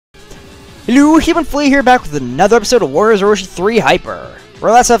Hello, Human Flea here, back with another episode of Warriors Orochi 3 Hyper.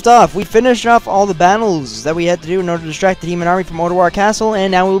 Where last left off, we finished off all the battles that we had to do in order to distract the demon army from Odawara Castle,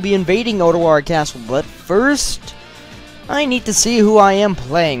 and now we'll be invading Odawara Castle. But first, I need to see who I am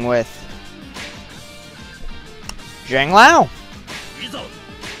playing with. Zhang Liao!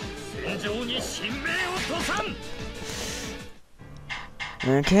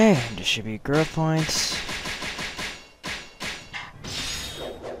 Okay, distribute growth points.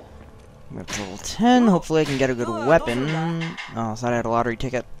 I'm up to level 10. Hopefully I can get a good weapon. Oh, I thought I had a lottery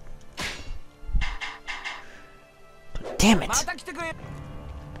ticket. Damn it!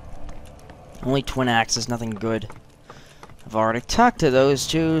 Only twin axes, nothing good. I've already talked to those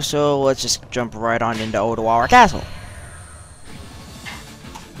two, so let's just jump right on into Odawara Castle.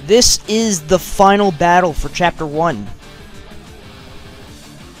 This is the final battle for Chapter 1.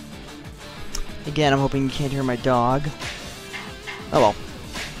 Again, I'm hoping you can't hear my dog. Oh well.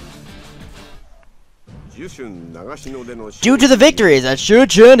 Due to the victories at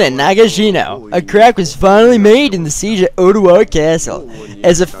Shuchun and Nagashino, a crack was finally made in the siege at Odawara Castle,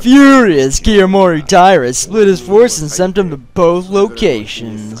 as a furious Kiyomori Taira split his forces and sent them to both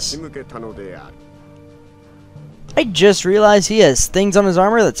locations. I just realized he has things on his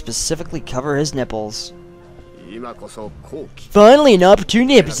armor that specifically cover his nipples. Finally, an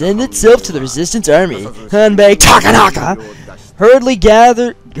opportunity had presented itself to the resistance army. Hanbei Takanaka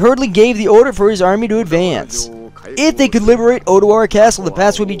hurriedly gave the order for his army to advance. If they could liberate Odawara Castle, the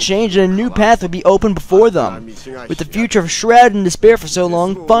paths would be changed and a new path would be opened before them. With the future shrouded in despair for so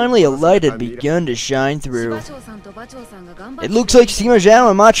long, finally a light had begun to shine through. It looks like Sima Zhao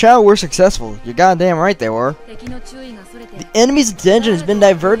and Ma Chao were successful. You're goddamn right they were. The enemy's attention has been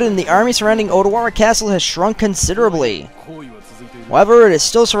diverted and the army surrounding Odawara Castle has shrunk considerably. However, it is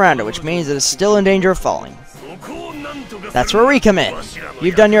still surrounded, which means it is still in danger of falling. That's where we come in.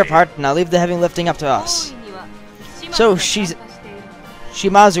 You've done your part, now leave the heavy lifting up to us. So,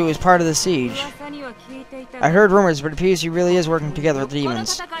 Shimazu is part of the siege. I heard rumors, but it appears he really is working together with the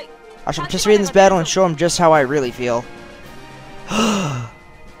demons. I shall participate in this battle and show him just how I really feel.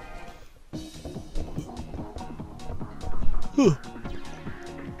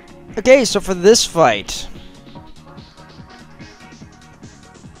 Okay, so for this fight...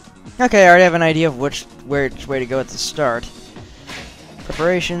 Okay, I already have an idea of which way to go at the start.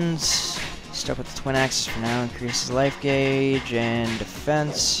 Preparations... Stuck with the twin axes for now. Increases life gauge and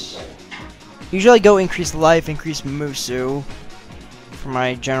defense. Usually go increase life, increase Musu for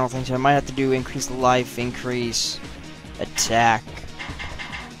my general thing. So I might have to do increase life, increase attack.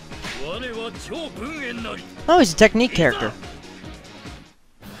 Oh, he's a technique character.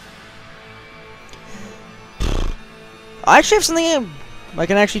 I actually have something I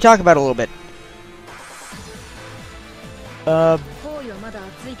can actually talk about a little bit.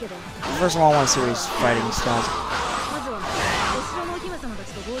 First of all, I want to see what his fighting styles.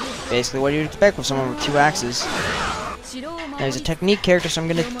 Basically, what you'd expect with someone with two axes. Now, he's a technique character, so I'm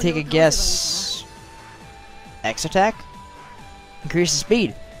going to take a guess. X attack? Increase the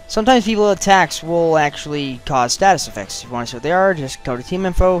speed. Sometimes people's attacks will actually cause status effects. If you want to see what they are, just go to Team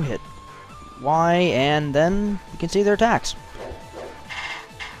Info, hit Y, and then you can see their attacks.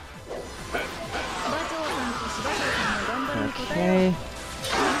 Okay.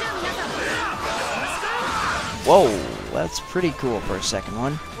 Whoa, that's pretty cool for a second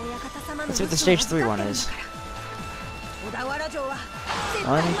one. Let's see what the stage 3 one is.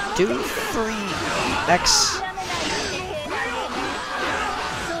 1, 2, 3. X.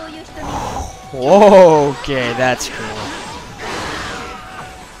 Whoa, okay, that's cool.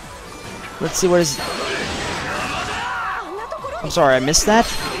 Let's see what is... I'm sorry, I missed that.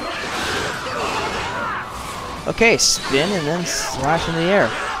 Okay, spin and then slash in the air.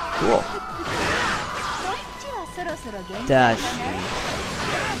 Cool. Dash.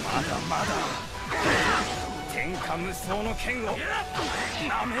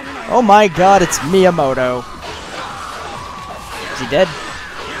 Oh my god, it's Miyamoto. Is he dead?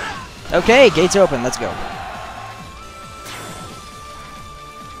 Okay, gates open, let's go.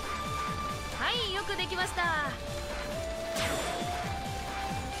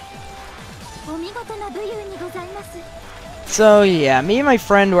 So yeah, me and my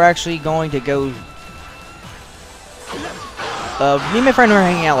friend were actually going to go... me and my friend were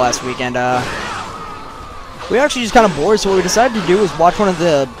hanging out last week, and we were actually just kind of bored, so what we decided to do was watch one of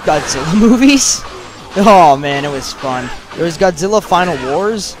the Godzilla movies. Oh man, it was fun. It was Godzilla Final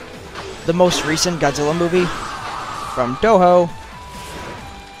Wars, the most recent Godzilla movie from Toho.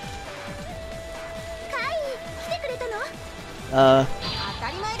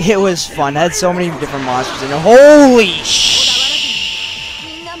 It was fun. It had so many different monsters in it. Holy sh!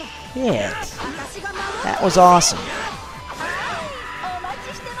 Yeah. That was awesome.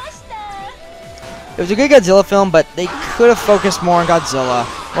 It was a good Godzilla film, but they could have focused more on Godzilla.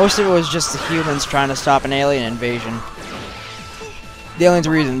 Most of it was just the humans trying to stop an alien invasion. The aliens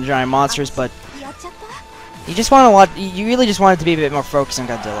were using the giant monsters, but you just want to watch. You really just want it to be a bit more focused on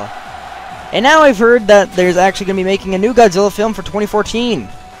Godzilla. And now I've heard that there's actually going to be making a new Godzilla film for 2014.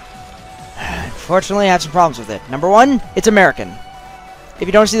 Unfortunately, I have some problems with it. Number one, it's American. If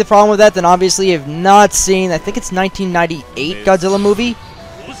you don't see the problem with that, then obviously you have not seen, I think it's 1998 Godzilla movie.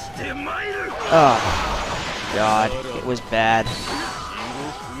 Oh, God, it was bad.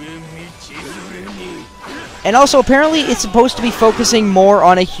 And also, apparently, it's supposed to be focusing more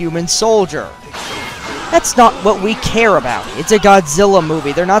on a human soldier. That's not what we care about. It's a Godzilla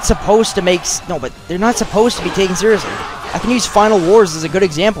movie. They're not supposed to make... No, but they're not supposed to be taken seriously. I can use Final Wars as a good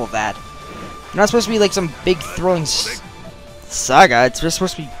example of that. They're not supposed to be like some big thrilling saga. It's just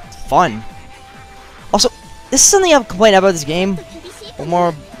supposed to be fun. Also, this is something I've complained about this game. Or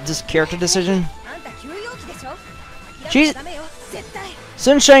more just character decision. She's...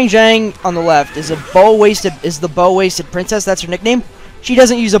 Sunshine Zhang on the left is the bow-waisted princess. That's her nickname. She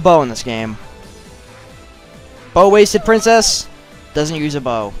doesn't use a bow in this game. Bow-waisted princess doesn't use a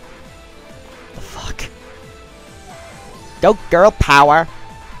bow. The fuck? Go girl power.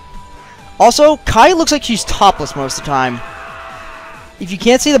 Also, Kai looks like she's topless most of the time. If you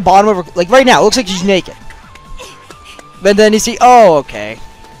can't see the bottom of her, like right now, it looks like she's naked. But then you see, oh, okay.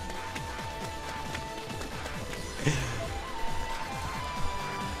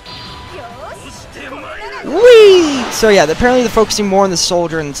 Whee! So yeah, apparently they're focusing more on the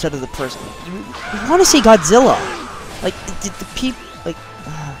soldier instead of the person. You want to see Godzilla? Like the people, like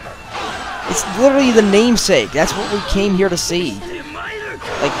it's literally the namesake. That's what we came here to see.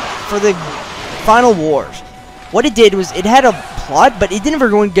 Like for the Final Wars, what it did was it had a plot, but it didn't ever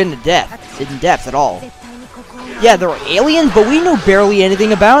go into depth at all. Yeah, there were aliens, but we know barely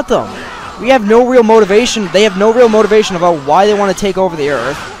anything about them. We have no real motivation. They have no real motivation about why they want to take over the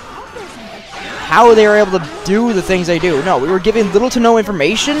Earth. How they were able to do the things they do. No, we were given little to no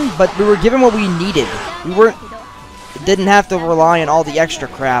information, but we were given what we needed. We didn't have to rely on all the extra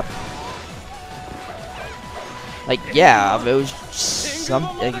crap. Like, yeah, it was some...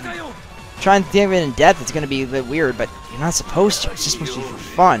 trying to think of it in depth, it's going to be a bit weird, but you're not supposed to. It's just supposed to be for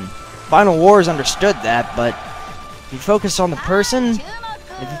fun. Final Wars understood that, but if you focus on the person,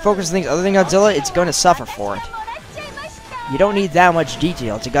 if you focus on things other than Godzilla, it's going to suffer for it. You don't need that much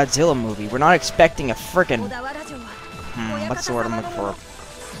detail. It's a Godzilla movie. We're not expecting a frickin'... what's the word I'm looking for?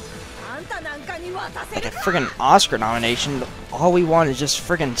 Like a frickin' Oscar nomination. All we want is just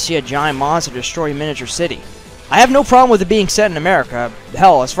frickin' see a giant monster destroy a miniature city. I have no problem with it being set in America.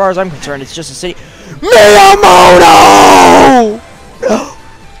 Hell, as far as I'm concerned, it's just a city... Miyamoto!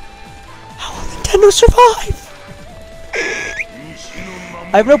 How will Nintendo survive?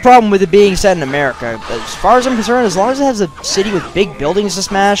 I have no problem with it being set in America. As far as I'm concerned, as long as it has a city with big buildings to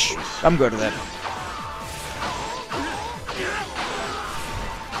smash, I'm good with it.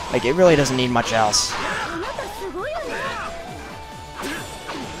 Like, it really doesn't need much else.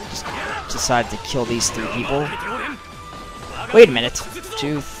 Just decided to kill these 3 people. Wait a minute.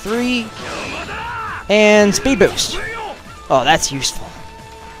 2, 3... And speed boost. Oh, that's useful.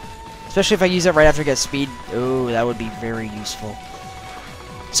 Especially if I use it right after I get speed. Oh, that would be very useful.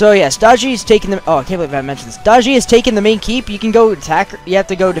 So yes, Daji is taking the... Oh, I can't believe I mentioned this. Daji is taking the main keep. You can go attack her. You have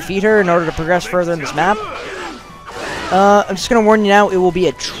to go defeat her in order to progress further in this map. I'm just going to warn you now, it will be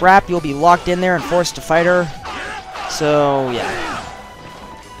a trap. You'll be locked in there and forced to fight her. So, yeah.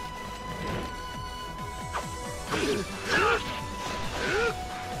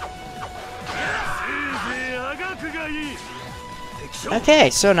 Okay,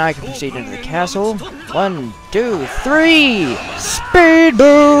 so now I can proceed into the castle. 1, 2, 3! Speed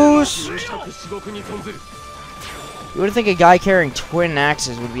boost! You wouldn't think a guy carrying twin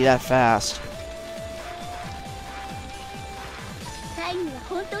axes would be that fast.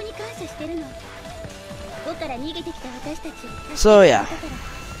 So yeah.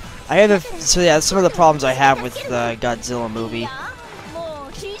 Some of the problems I have with the Godzilla movie.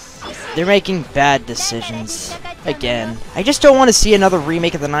 They're making bad decisions. Again. I just don't want to see another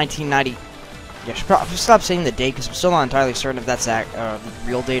remake of the 1990... Yeah, I should probably stop saying the date, because I'm still not entirely certain if that's the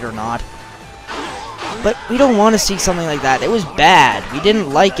real date or not. But we don't want to see something like that. It was bad. We didn't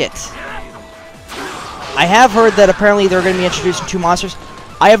like it. I have heard that apparently they're going to be introducing 2 monsters.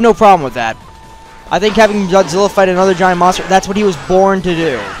 I have no problem with that. I think having Godzilla fight another giant monster, that's what he was born to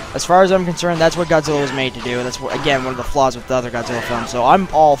do. As far as I'm concerned, that's what Godzilla was made to do. That's, what, again, one of the flaws with the other Godzilla films. So I'm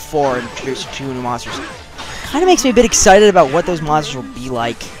all for introducing 2 new monsters. kind of makes me a bit excited about what those monsters will be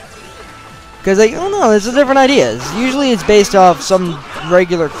like. Because, like, I don't know, there's different ideas. Usually it's based off some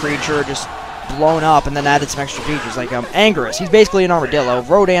regular creature just blown up and then added some extra features. Like, Angerus, he's basically an armadillo.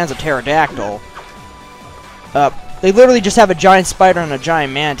 Rodan's a pterodactyl. They literally just have a giant spider and a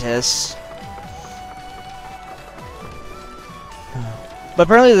giant mantis. But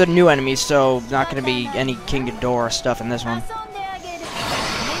apparently they're new enemies, so not going to be any King Ghidorah stuff in this one.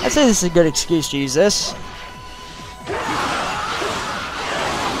 I'd say this is a good excuse to use this.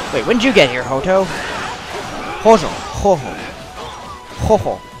 Wait, when did you get here, Hoto? Hoto. Ho-ho.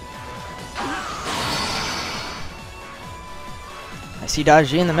 Ho-ho. I see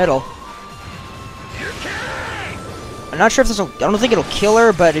Daji in the middle. I'm not sure if this will... I don't think it'll kill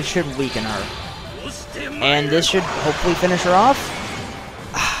her, but it should weaken her. And this should hopefully finish her off.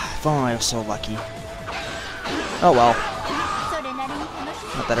 If only I was so lucky. Oh well.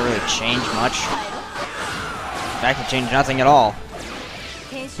 Not that it really changed much. In fact, it changed nothing at all.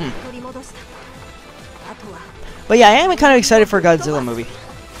 But yeah, I am kind of excited for a Godzilla movie.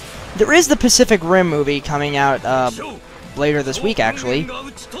 There is the Pacific Rim movie coming out later this week, actually.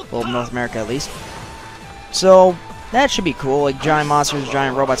 Well, North America at least. So, that should be cool. Like, giant monsters,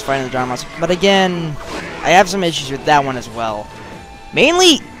 giant robots fighting the giant monsters. But again, I have some issues with that one as well.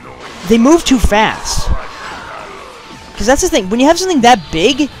 Mainly, they move too fast. Because that's the thing. When you have something that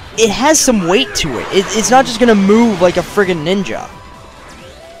big, it has some weight to it. It's not just going to move like a friggin' ninja.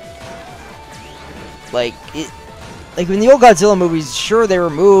 Like in the old Godzilla movies, sure they were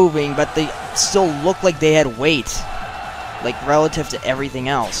moving, but they still looked like they had weight. Like, relative to everything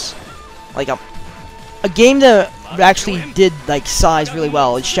else. Like, a game that actually did, like, size really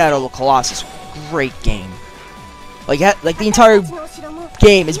well is Shadow of the Colossus. Great game. Like the entire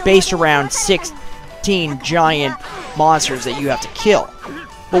game is based around 16 giant monsters that you have to kill.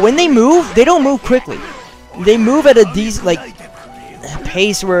 But when they move, they don't move quickly. They move at a decent, like,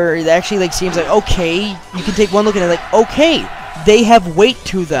 pace where it actually, like, seems like, okay, you can take one look at it, like, okay, they have weight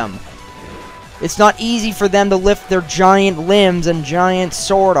to them. It's not easy for them to lift their giant limbs and giant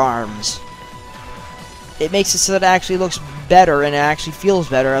sword arms. It makes it so that it actually looks better and it actually feels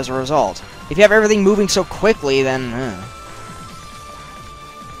better as a result. If you have everything moving so quickly, then...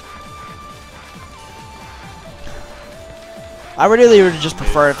 I really would just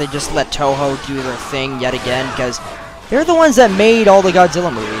prefer if they just let Toho do their thing yet again, because they're the ones that made all the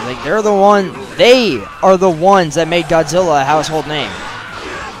Godzilla movies. Like, they are the ones that made Godzilla a household name.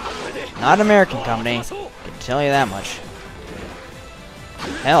 Not an American company, I can tell you that much.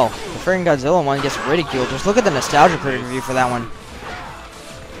 Hell, the freaking Godzilla one gets ridiculed. Just look at the nostalgia critic review for that one.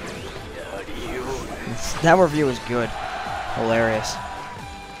 That review was good. Hilarious.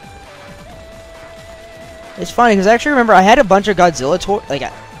 It's funny, because I actually remember I had a bunch of Godzilla toys. Like,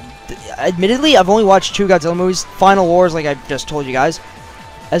 admittedly, I've only watched 2 Godzilla movies. Final Wars, like I just told you guys.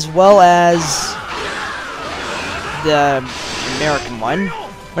 As well as the American one.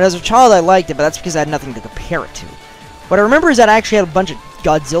 But as a child, I liked it, but that's because I had nothing to compare it to. What I remember is that I actually had a bunch of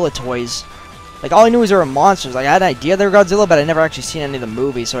Godzilla toys. Like, all I knew was they were monsters. Like, I had an idea they were Godzilla, but I never actually seen any of the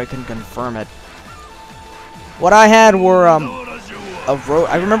movies, so I couldn't confirm it. What I had were,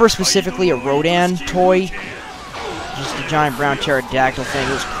 I remember specifically a Rodan toy. Just a giant brown pterodactyl thing.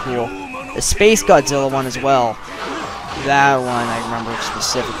 It was cool. The Space Godzilla one as well. That one I remember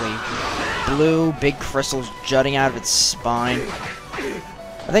specifically. Blue, big crystals jutting out of its spine.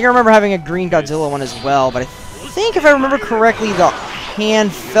 I think I remember having a green Godzilla one as well, but I think if I remember correctly, the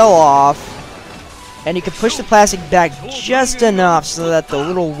hand fell off, and you could push the plastic back just enough so that the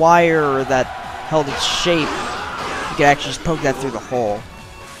little wire that held its shape, you could actually just poke that through the hole.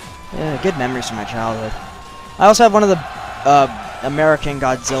 Yeah, good memories from my childhood. I also have one of the American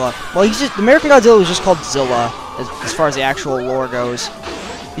Godzilla. Well, the American Godzilla was just called Zilla, as far as the actual lore goes.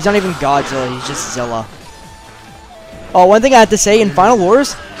 He's not even Godzilla, he's just Zilla. Oh, one thing I have to say, in Final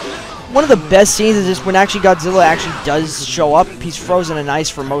Wars, one of the best scenes is just when actually Godzilla actually does show up. He's frozen in ice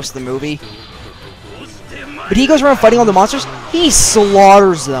for most of the movie. But he goes around fighting all the monsters, he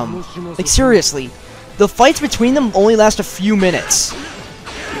slaughters them. Like, seriously. The fights between them only last a few minutes.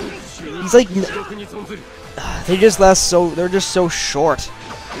 He's like... They just last so... They're just so short.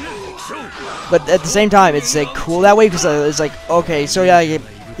 But at the same time, it's like cool that way, because it's like, okay, so yeah,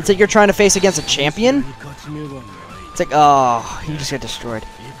 it's like you're trying to face against a champion. It's like, oh, you just get destroyed.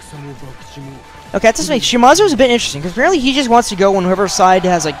 Okay, that's just me. Shimazu's a bit interesting, because apparently he just wants to go on whoever's side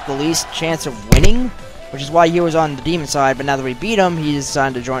has, like, the least chance of winning, which is why he was on the demon side, but now that we beat him, he's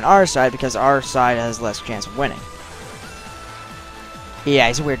decided to join our side, because our side has less chance of winning. Yeah,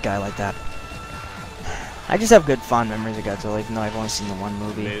 he's a weird guy like that. I just have good, fond memories of Godzilla, even though I've only seen the one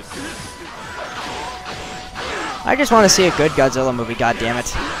movie. I just want to see a good Godzilla movie,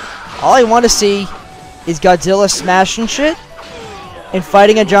 goddammit. All I want to see is Godzilla smashing shit and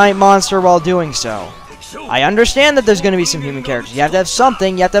fighting a giant monster while doing so. I understand that there's going to be some human characters. You have to have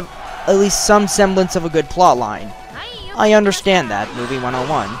something. You have to have at least some semblance of a good plot line. I understand that, movie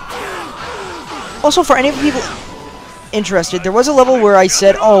 101. Also, for any of the people interested, there was a level where I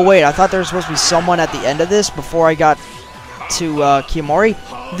said, oh wait, I thought there was supposed to be someone at the end of this before I got to Kiyomori.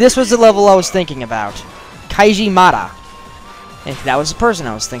 This was the level I was thinking about. Kaiji Mara. And that was the person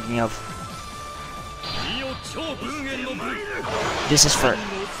I was thinking of. This is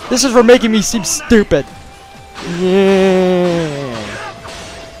for making me seem stupid. Yeah.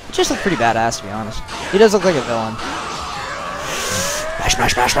 It just looked pretty badass, to be honest. He does look like a villain. Smash,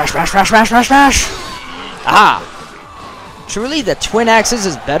 smash, smash, smash, smash, smash, smash, smash, smash. Ah! Truly, the twin axes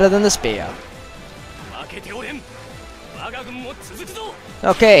is better than the spear.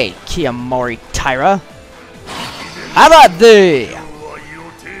 Okay, Kiyomori Taira. How about thee?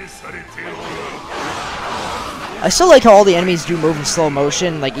 I still like how all the enemies do move in slow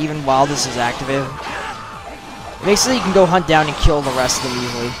motion, like even while this is active. It makes it so you can go hunt down and kill the rest of them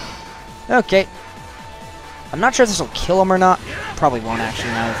easily. Okay. I'm not sure if this will kill them or not. Probably won't actually,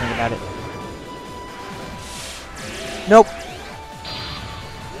 now that I think about it. Nope.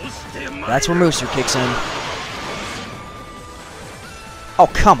 That's where Musu kicks in. Oh,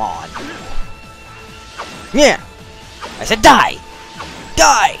 come on. Yeah. I said die!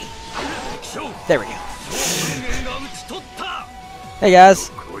 Die! There we go. Hey guys.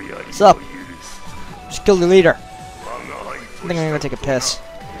 What's up? Just killed the leader. I think I'm gonna go take a piss.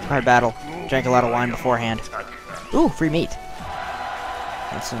 Hard battle. Drank a lot of wine beforehand. Ooh, free meat.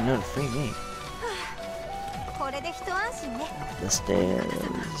 That's so new to free meat. The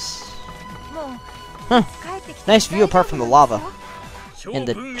stairs. Huh. Nice view apart from the lava. And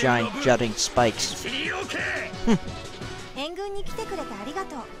the giant jutting spikes.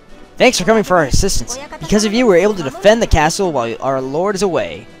 Thanks for coming for our assistance. Because of you, we were able to defend the castle while our lord is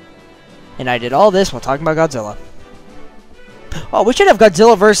away. And I did all this while talking about Godzilla. Oh, we should have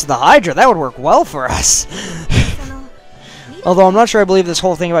Godzilla versus the Hydra. That would work well for us. Although I'm not sure I believe this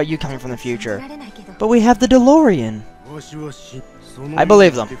whole thing about you coming from the future. But we have the DeLorean. I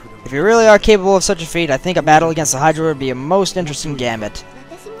believe them. If you really are capable of such a feat, I think a battle against the Hydra would be a most interesting gambit.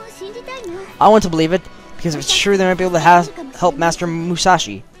 I want to believe it, because if it's true, they might be able to help Master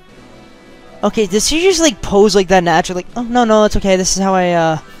Musashi. Okay, does he just like pose like that naturally? Oh no, it's okay. This is how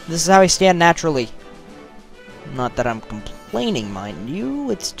I stand naturally. Not that I'm complaining, mind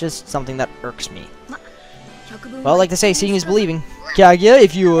you. It's just something that irks me. Well, like they say, seeing is believing. Kaguya,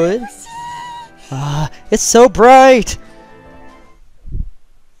 if you would. It's so bright.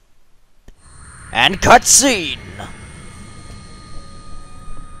 And cutscene.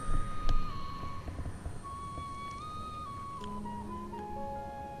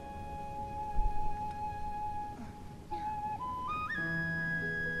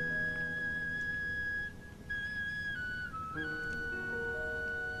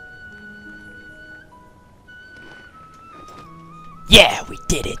 Yeah, we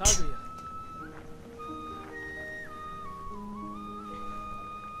did it.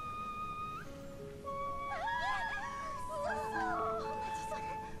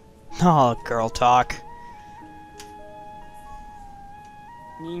 Oh, girl talk.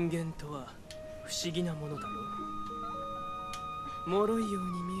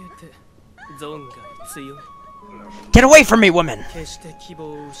 Get away from me, woman!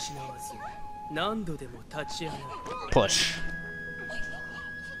 Push.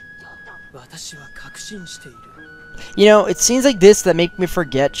 You know, it seems like this that make me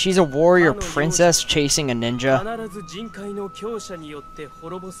forget she's a warrior princess chasing a ninja.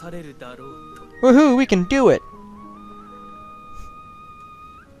 Woohoo, we can do it!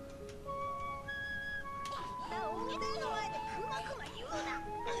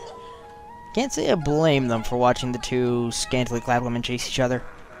 Can't say I blame them for watching the two scantily clad women chase each other.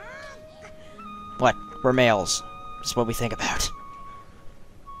 What? We're males. That's what we think about.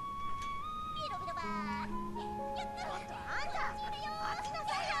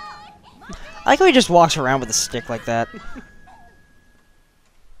 I like how he just walks around with a stick like that. It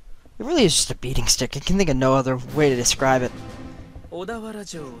really is just a beating stick. I can think of no other way to describe it. Now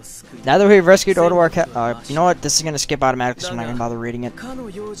that we've rescued Odawara you know what? This is going to skip automatically, so I'm not going to bother reading it.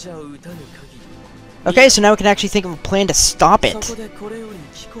 Okay, so now we can actually think of a plan to stop it.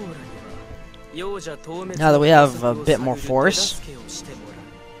 Now that we have a bit more force.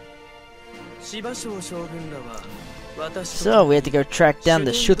 So, we had to go track down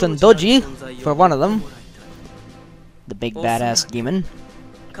the Shuten Doji for one of them. The big badass demon.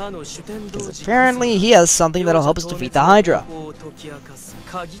 Because apparently he has something that'll help us defeat the Hydra.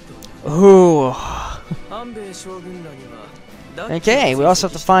 Ooh. Okay, we also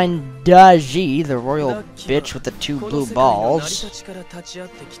have to find Daji, the royal bitch with the 2 blue balls.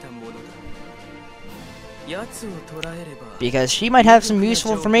 Because she might have some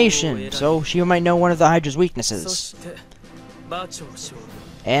useful information, so she might know one of the Hydra's weaknesses.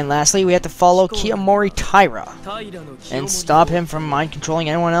 And lastly, we have to follow Kiyomori Taira and stop him from mind controlling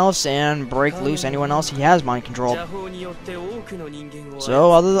anyone else and break loose anyone else he has mind controlled.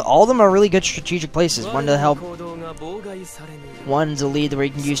 So all of them are really good strategic places. One to help, one's a lead that we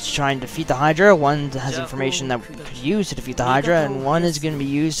can use to try and defeat the Hydra, one has information that we could use to defeat the Hydra, and one is going to be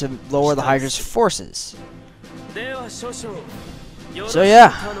used to lower the Hydra's forces. So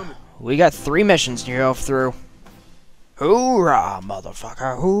yeah, we got 3 missions to go through. Hoorah,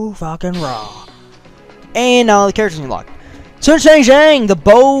 motherfucker. Who fucking raw. And now the characters unlocked. Sun Zhang, the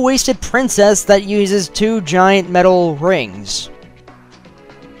bow-waisted princess that uses 2 giant metal rings.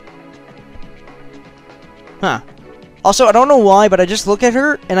 Huh. Also, I don't know why, but I just look at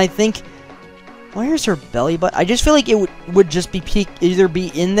her and I think, where's her belly button? I just feel like it would just be either be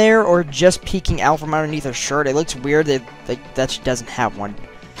in there or just peeking out from underneath her shirt. It looks weird that she doesn't have one.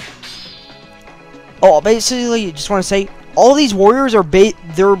 Oh, basically, just want to say, all these warriors are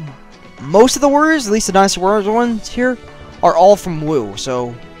most of the warriors, at least the Dynasty Warriors ones here, are all from Wu,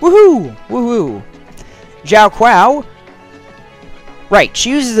 so, woohoo! Woohoo! Zhao Kuo. Right,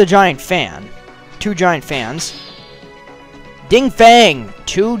 she uses a giant fan. 2 giant fans. Ding Fang,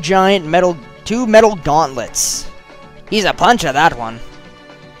 2 metal gauntlets. He's a punch of that one.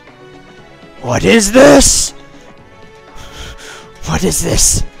 What is this? What is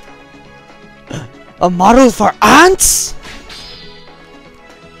this? A model for ants?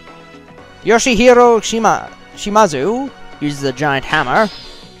 Yoshihiro Shimazu uses a giant hammer.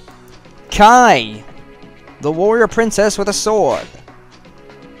 Kai, the warrior princess with a sword.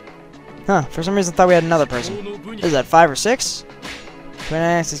 Huh, for some reason I thought we had another person. Is that 5 or 6? Twin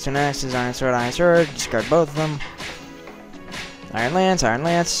axes, iron sword, discard both of them. Iron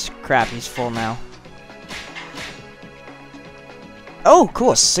lance. Crap, he's full now. Oh,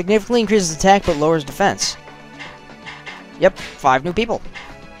 cool. Significantly increases attack but lowers defense. Yep, 5 new people.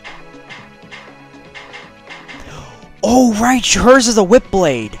 Oh, right, hers is a whip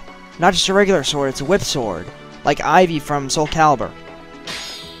blade. Not just a regular sword, it's a whip sword. Like Ivy from Soul Calibur.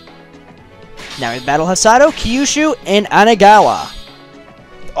 Now we battle Hasato, Kyushu, and Anagawa.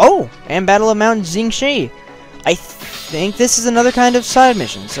 Oh, and battle of Mount Xingshi. I think this is another kind of side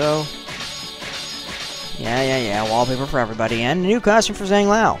mission, so... Yeah, wallpaper for everybody, and a new costume for Zhang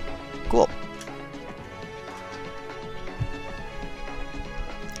Liao. Cool.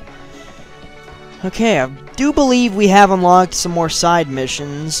 Okay, I do believe we have unlocked some more side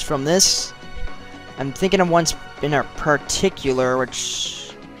missions from this. I'm thinking of one in particular,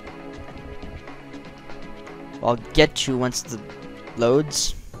 which I'll get to once the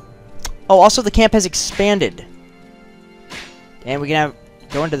loads. Oh, also the camp has expanded. And we can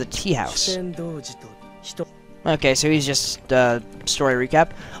go into the tea house. Okay, so he's just story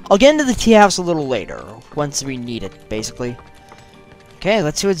recap. I'll get into the tea house a little later, once we need it, basically. Okay,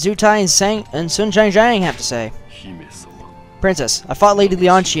 let's see what Zutai and Sun Zhang have to say. Princess, I fought Lady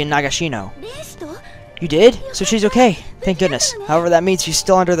Lianchi in Nagashino. You did? So she's okay. Thank goodness. However, that means she's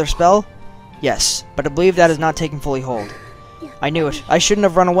still under their spell? Yes, but I believe that has not taken fully hold. I knew it. I shouldn't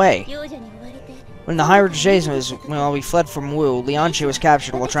have run away. When the Hydra was, well, we fled from Wu, Lianchi was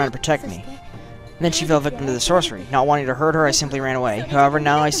captured while trying to protect me. And then she fell victim to the sorcery. Not wanting to hurt her, I simply ran away. However,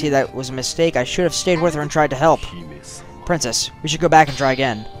 now I see that was a mistake. I should have stayed with her and tried to help. Princess, we should go back and try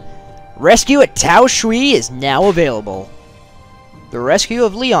again. Rescue at Tao Shui is now available. The rescue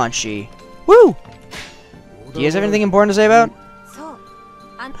of Lianchi. Woo! Do you guys have anything important to say about?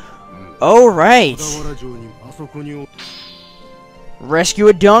 Oh, right. Rescue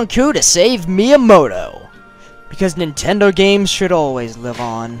a Donku to save Miyamoto. Because Nintendo games should always live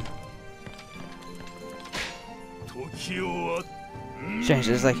on. Strange,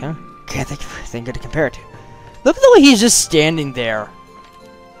 it's like, huh? Can't think of anything good to compare it to. Look at the way he's just standing there.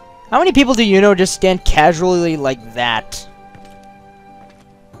 How many people do you know just stand casually like that?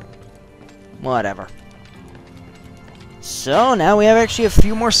 Whatever. So, now we have actually a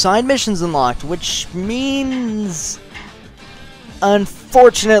few more side missions unlocked, which means...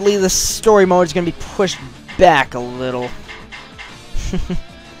 Unfortunately, the story mode is going to be pushed back a little.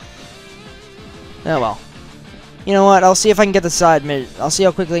 Oh well. You know what? I'll see if I can get the I'll see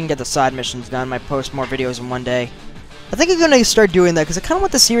how quickly I can get the side missions done. I might post more videos in one day. I think I'm going to start doing that because I kind of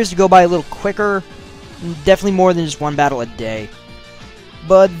want the series to go by a little quicker. Definitely more than just one battle a day.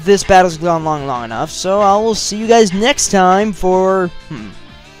 but this battle's gone long enough, so I will see you guys next time for...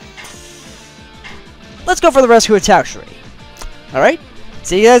 Let's go for the Rescue Attack Tree. Alright?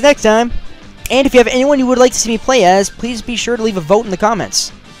 See you guys next time. And if you have anyone you would like to see me play as, please be sure to leave a vote in the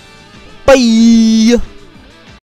comments. Bye!